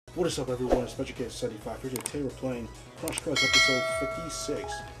What is up, everyone? It's Magic Kid 75 here. Today we're playing Crush Cards episode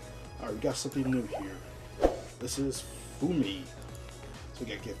 56. Alright, we got something new here. This is Fumi. So we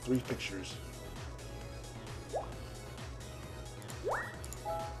gotta get 3 pictures. Yeah,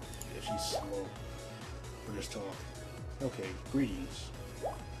 she's slow for this talk. Okay, greetings.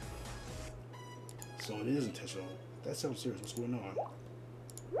 So it is intentional. That sounds serious. What's going on?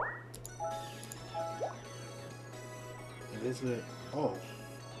 It is a... Oh.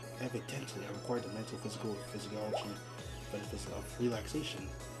 Evidently, I require the mental, physical, physiology benefits of relaxation.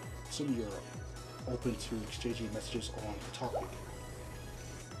 Assuming you're open to exchanging messages on the topic.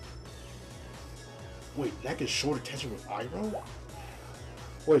 Wait, that gets shoulder tension with Iroh?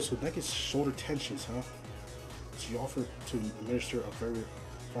 Wait, so that gets shoulder tensions, huh? So you offer to administer a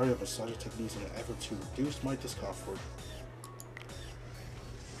variety of massage techniques in an effort to reduce my discomfort.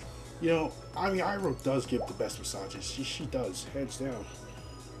 You know, I mean, Iroh does give the best massages. She does, hands down.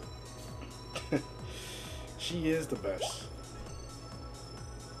 She is the best.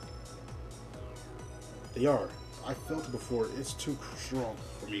 They are. I felt it before. It's too strong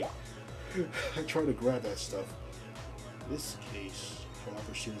for me. I try to grab that stuff. This case,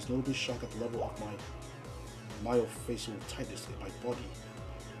 however, she was notably shocked at the level of my myofascial tightness in my body.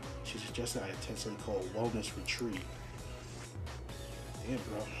 She suggested I attend something called wellness retreat. Damn,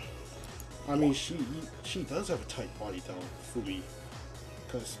 bro. I mean, she does have a tight body though, Fumi.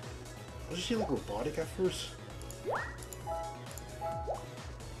 Because wasn't she like robotic at first?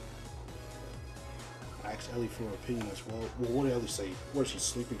 I asked Ellie for her opinion as well. Well, what did Ellie say? Was she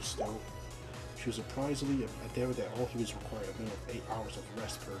sleeping still? She was surprisingly endeavored that all humans require a minimum of 8 hours of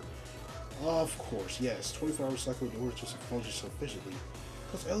rest per. Of course, yes, 24-hour cycle in order to function sufficiently.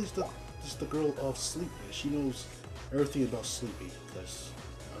 Because Ellie's the girl of sleep. She knows everything about sleeping. Because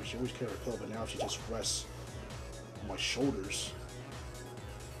I mean, she always carried her pill, but now she just rests on my shoulders.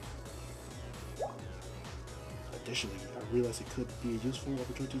 Additionally, I realized it could be a useful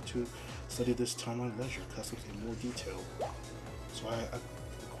opportunity to study this timeline leisure customs in more detail. So I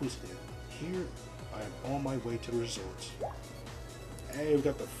quizzed it. Here, I am on my way to the resort. Hey, we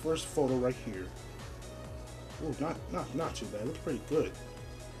got the first photo right here. Oh, not too bad. Looks pretty good.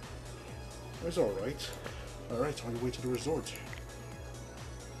 It's alright. Alright, on your way to the resort.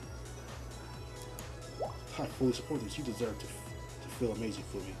 I fully support this. You deserve to feel amazing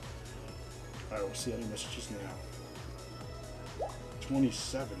for me. Alright, we'll see any messages now.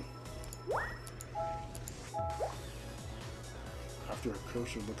 27. After a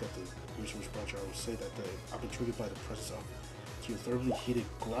closer look at the resource brochure, I would say that I've been triggered by the presence of geothermally heated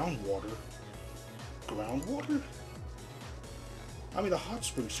groundwater. Groundwater? I mean, the hot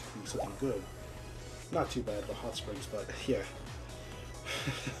springs could be something good. Not too bad for hot springs, but yeah.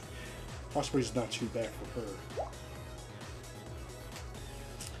 Hot springs is not too bad for her.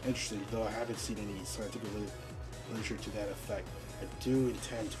 Interesting, though I haven't seen any scientific literature to that effect. I do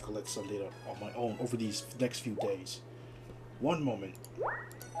intend to collect some data on my own over these next few days. One moment.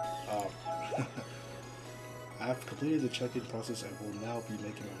 I have completed the check-in process and will now be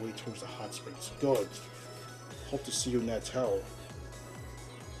making my way towards the hot springs. Good. Hope to see you in that tower.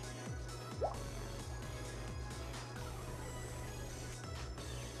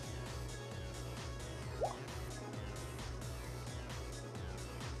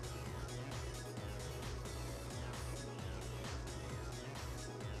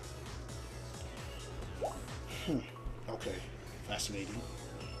 Okay, fascinating.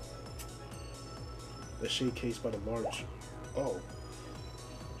 The shade case by the large... Oh.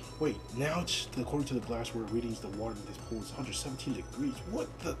 Wait, now according to the glassware readings, the water in this pool is 117 degrees. What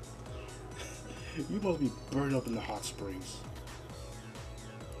the... You must be burned up in the hot springs.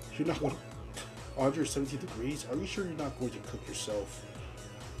 You're not going... 117 degrees? Are you sure you're not going to cook yourself?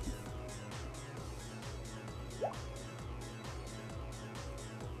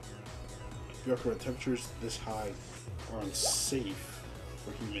 If current temperatures this high are unsafe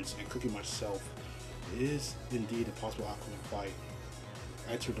for humans, and cooking myself is indeed a possible outcome if I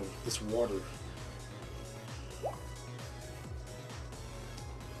enter this water.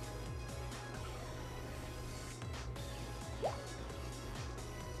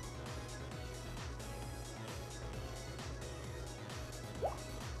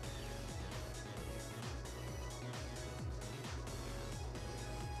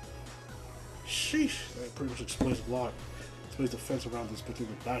 Sheesh, that pretty much explains a lot. Explains the fence around this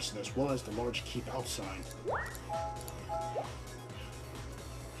particular bastion as well as the large keep outside.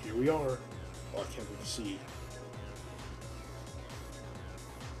 Here we are. Oh, I can't wait to see.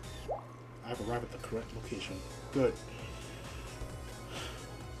 I have arrived at the correct location. Good.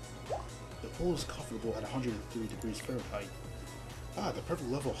 The pool is comfortable at 103 degrees Fahrenheit. Ah, the perfect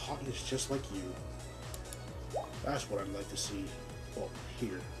level of hotness just like you. That's what I'd like to see. Well,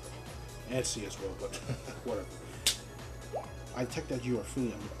 here. And see as well, but whatever. I detect that you are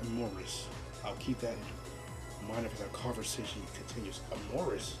feeling amorous. I'll keep that in mind as our conversation continues.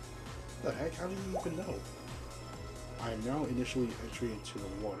 Amorous? What the heck? How do you even know? I am now initially entering into the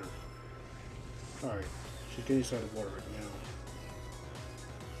water. Alright, she's getting inside the water right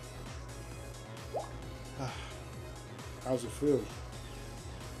now. How's it feel?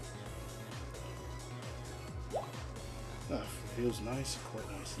 Feels nice, quite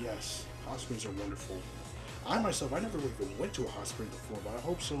nice. Yes, hot springs are wonderful. I myself, I never even went to a hot spring before, but I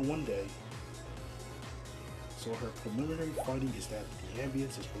hope so one day. So her preliminary finding is that the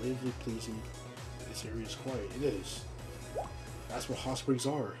ambience is relatively pleasing. This area is quiet. It is. That's what hot springs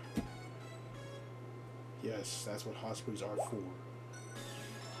are. Yes, that's what hot springs are for.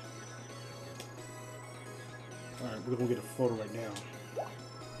 Alright, we're gonna get a photo right now.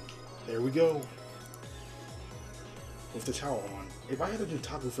 There we go. With the towel on. If I had a new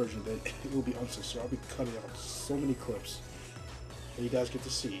taco version, then it would be uncensored. I'll be cutting out so many clips that you guys get to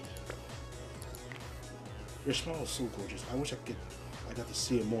see. Your smile is so gorgeous. I wish I got to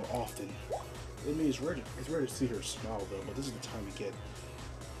see it more often. I mean, it's rare to see her smile though, but this is the time to get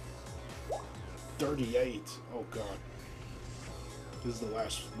 38. Oh god. This is the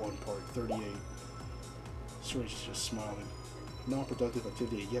last one part, 38. Sorry, she's just smiling. Non-productive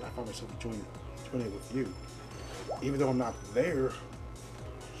activity, yet I find myself enjoying it with you. Even though I'm not there,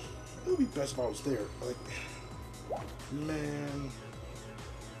 it would be best if I was there. Like, man.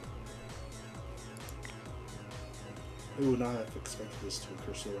 I would not have expected this to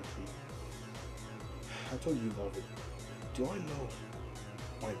occur so quickly. I told you you love it. Do I know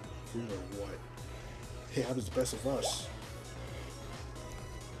my room or what? Hey, how does the best of us?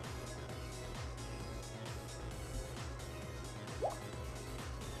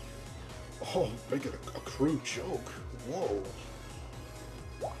 Oh, making a crude joke. Whoa.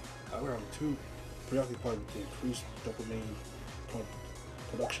 I'm too preoccupied with the increased dopamine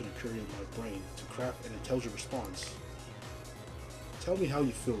production occurring in my brain to craft an intelligent response. Tell me how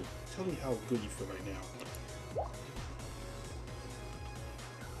you feel. Tell me how good you feel right now.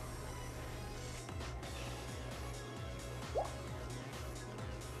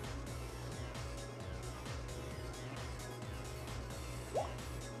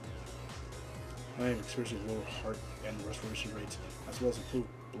 I am experiencing lower heart and respiration rates, as well as improved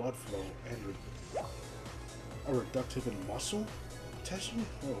blood flow and a reductive in muscle tension.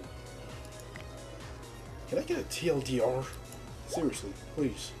 Oh, can I get a TLDR? Seriously,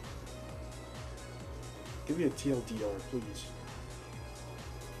 please. Give me a TLDR, please.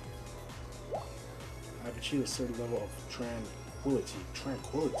 I've achieved a certain level of tranquility,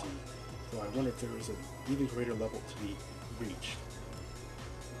 though I wonder if there is an even greater level to be reached.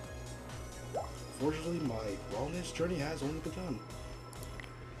 Fortunately, my wellness journey has only begun.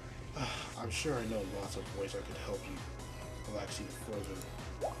 I'm sure I know lots of ways I could help you relax even further.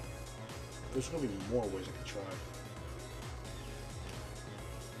 There's going to be more ways I could try.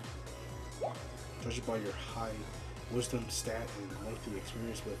 Judging by your high wisdom stat and lengthy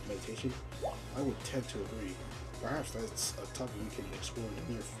experience with meditation, I would tend to agree. Perhaps that's a topic we can explore in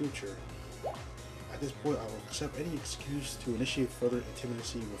the near future. At this point, I will accept any excuse to initiate further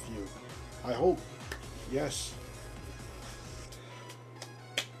intimacy with you. I hope. Yes.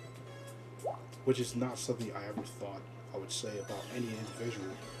 Which is not something I ever thought I would say about any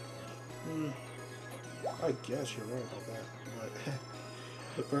individual. I guess you're right about that,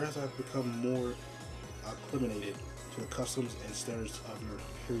 but perhaps I've become more acclimated to the customs and standards of your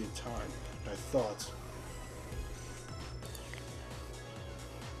period of time than I thought.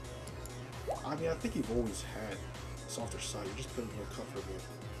 I mean, I think you've always had a softer side. You're just becoming more comfortable.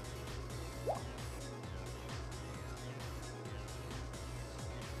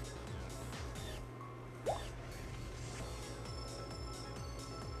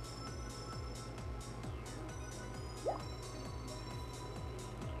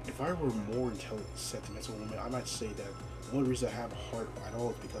 If I were more sentimental woman, I might say that the only reason I have a heart at all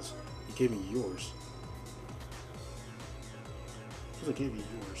is because you gave me yours. Because I gave you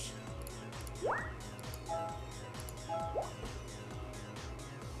yours.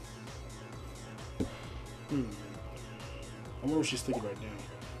 I wonder what she's thinking right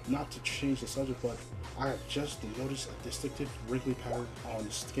now. Not to change the subject, but I have just noticed a distinctive wrinkly pattern on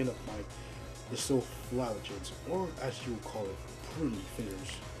the skin of my disoflagellants, or as you would call it, pruny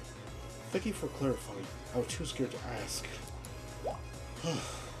fingers. Thank you for clarifying. I was too scared to ask.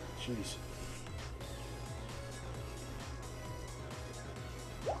 Jeez.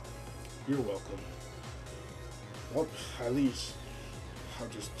 You're welcome. Well, at least I'm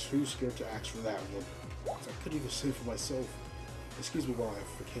just too scared to ask for that one. I couldn't even say for myself. Excuse me while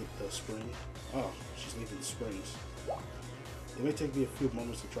I vacate the spring. Oh, she's leaving the springs. It may take me a few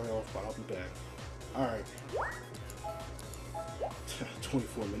moments to dry off, but I'll be back. Alright.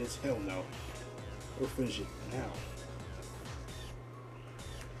 24 minutes? Hell no. We'll finish it now.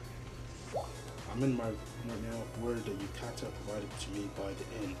 I'm in my right now where the yukata provided to me by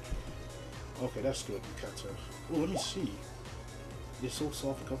the inn. Okay, that's good, yukata. Oh, let me see. It's so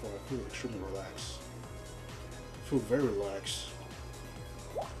soft and comfortable, I feel extremely relaxed. I feel very relaxed.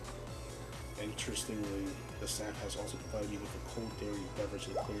 Interestingly, the staff has also provided me with a cold dairy beverage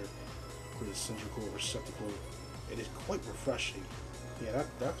in a clear cylindrical receptacle. It is quite refreshing. Yeah,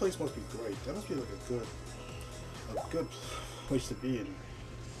 that place must be great. That must be like a good place to be in.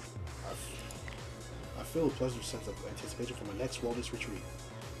 I feel a pleasant sense of anticipation for my next wellness retreat.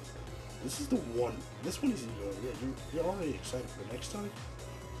 This is the one. This one is even. You're already excited for the next time.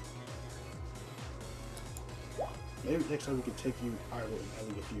 Maybe next time we can take you Ireland and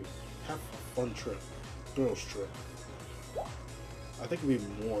Ellie with you. Have a fun trip, girls trip. I think it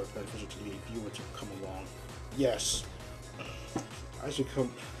would be more beneficial to me if you were to come along. Yes, I should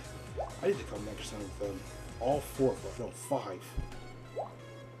come. I need to come next time with them. All 4 of us. No, 5.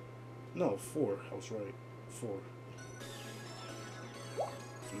 No, 4. I was right. 4.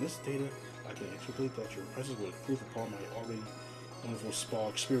 From this data, I can extrapolate that your presence will improve upon my already wonderful spa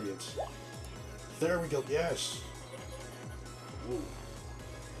experience. There we go. Yes. Ooh.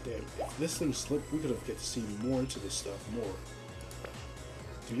 Damn, if this thing slipped, we could have get to see more into this stuff, more.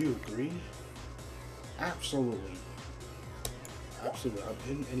 Do you agree? Absolutely. Absolutely. I'm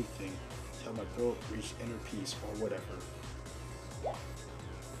in anything. Tell my girl to reach inner peace or whatever.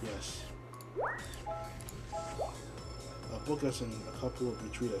 Yes. Book us in a couple of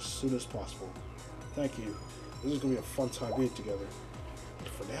retreat as soon as possible. Thank you. This is going to be a fun time being together.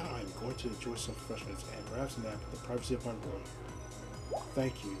 For now, I'm going to enjoy some refreshments and perhaps nap in the privacy of my room.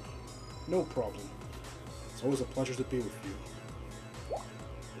 Thank you. No problem. It's always a pleasure to be with you.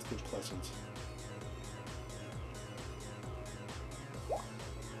 It's been pleasant.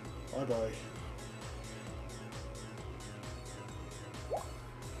 Bye-bye.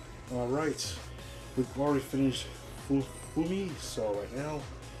 Alright. We've already finished Fumi, so right now,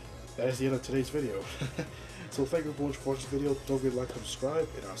 that is the end of today's video. So thank you for watching this video. Don't forget to like and subscribe,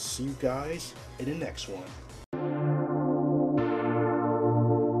 and I'll see you guys in the next one.